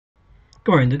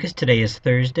Good morning, Lucas. Today is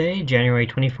Thursday, January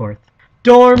 24th.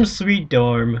 Dorm, sweet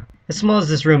dorm. As small as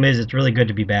this room is, it's really good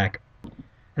to be back. I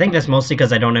think that's mostly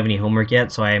because I don't have any homework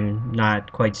yet, so I'm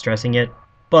not quite stressing it.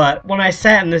 But when I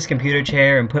sat in this computer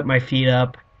chair and put my feet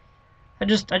up, I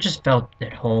just felt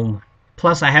at home.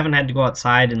 Plus, I haven't had to go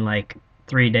outside in like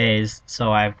 3 days,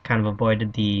 so I've kind of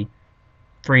avoided the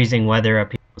freezing weather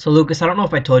up here. So Lucas, I don't know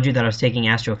if I told you that I was taking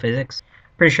astrophysics.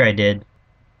 Pretty sure I did.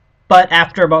 But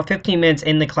after about 15 minutes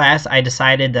in the class, I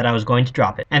decided that I was going to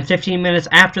drop it. And 15 minutes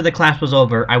after the class was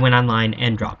over, I went online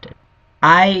and dropped it.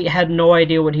 I had no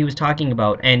idea what he was talking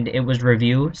about, and it was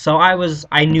review, so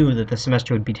I knew that the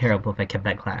semester would be terrible if I kept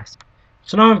that class.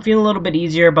 So now I'm feeling a little bit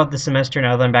easier about the semester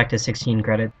now that I'm back to 16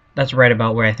 credits. That's right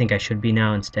about where I think I should be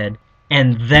now instead.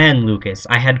 And then, Lucas,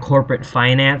 I had corporate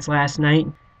finance last night.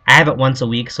 I have it once a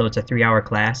week, so it's a 3-hour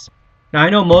class. Now, I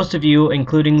know most of you,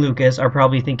 including Lucas, are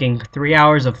probably thinking 3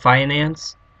 hours of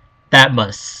finance? That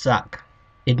must suck.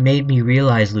 It made me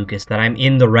realize, Lucas, that I'm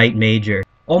in the right major.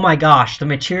 Oh my gosh, the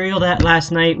material that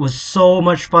last night was so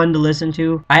much fun to listen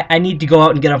to. I need to go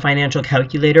out and get a financial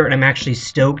calculator, and I'm actually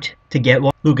stoked to get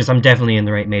one. Lucas, I'm definitely in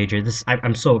the right major.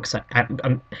 I'm so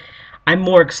excited. I'm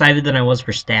more excited than I was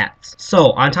for stats.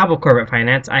 So, on top of corporate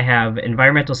finance, I have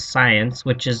environmental science,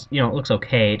 which is, it looks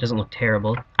okay. It doesn't look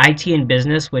terrible. IT and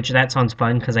business, which that sounds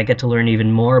fun because I get to learn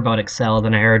even more about Excel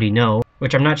than I already know.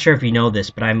 Which I'm not sure if you know this,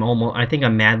 but I think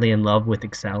I'm madly in love with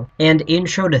Excel. And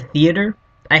intro to theater,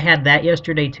 I had that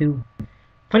yesterday too.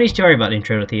 Funny story about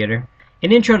intro to theater.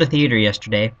 In intro to theater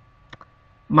yesterday,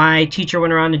 my teacher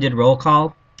went around and did roll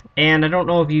call. And I don't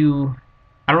know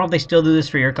if they still do this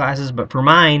for your classes, but for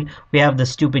mine, we have the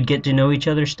stupid get to know each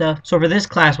other stuff. So for this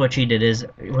class, what she did is,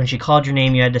 when she called your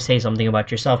name, you had to say something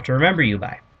about yourself to remember you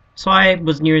by. So I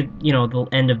was near, the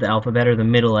end of the alphabet, or the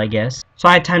middle, I guess. So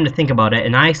I had time to think about it,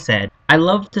 and I said, I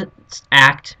love to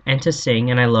act and to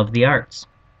sing, and I love the arts.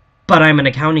 But I'm an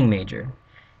accounting major.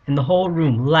 And the whole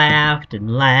room laughed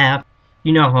and laughed.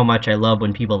 You know how much I love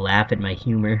when people laugh at my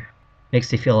humor.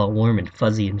 Makes me feel all warm and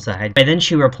fuzzy inside. And then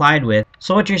she replied with,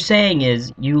 so what you're saying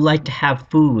is you like to have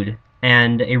food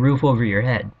and a roof over your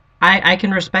head. I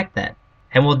can respect that.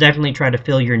 And we'll definitely try to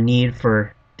fill your need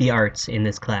for the arts in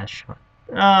this class, Sean.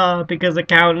 Because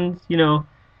accountants,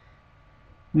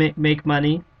 make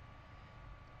money.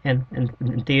 And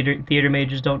theater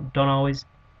majors don't always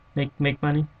make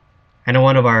money. I know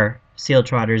one of our seal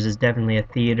trotters is definitely a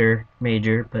theater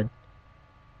major, but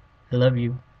I love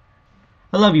you.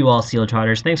 I love you all, Seal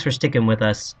Trotters. Thanks for sticking with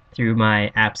us through my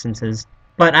absences.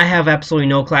 But I have absolutely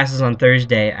no classes on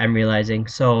Thursday, I'm realizing.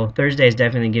 So Thursday is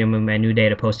definitely giving me my new day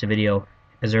to post a video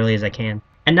as early as I can.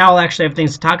 And now I'll actually have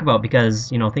things to talk about because,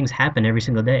 things happen every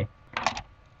single day.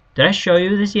 Did I show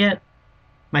you this yet?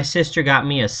 My sister got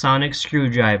me a sonic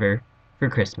screwdriver for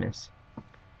Christmas.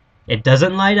 It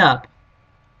doesn't light up,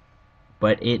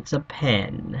 but it's a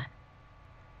pen.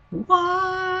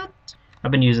 What? I've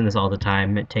been using this all the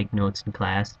time to take notes in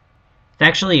class. It's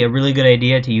actually a really good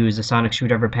idea to use a sonic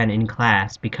screwdriver pen in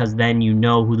class because then you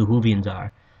know who the Whovians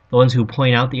are. The ones who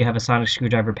point out that you have a sonic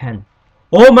screwdriver pen.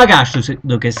 Oh my gosh,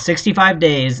 Lucas, 65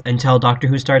 days until Doctor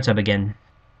Who starts up again.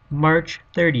 March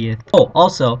 30th. Oh,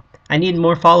 also, I need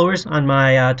more followers on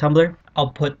my Tumblr. I'll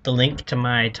put the link to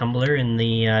my Tumblr in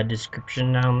the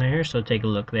description down there, so take a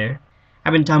look there.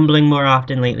 I've been tumbling more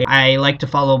often lately. I like to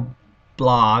follow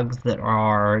blogs that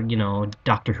are,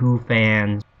 Doctor Who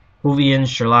fans, Whovians,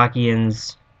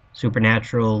 Sherlockians,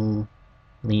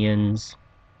 Supernaturalians.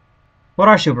 What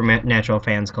are Supernatural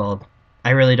fans called?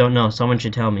 I really don't know. Someone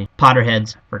should tell me.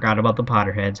 Potterheads. Forgot about the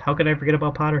Potterheads. How could I forget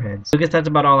about Potterheads? I guess that's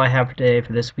about all I have for today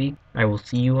for this week. I will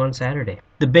see you on Saturday.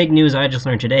 The big news I just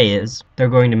learned today is they're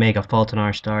going to make a Fault in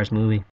Our Stars movie.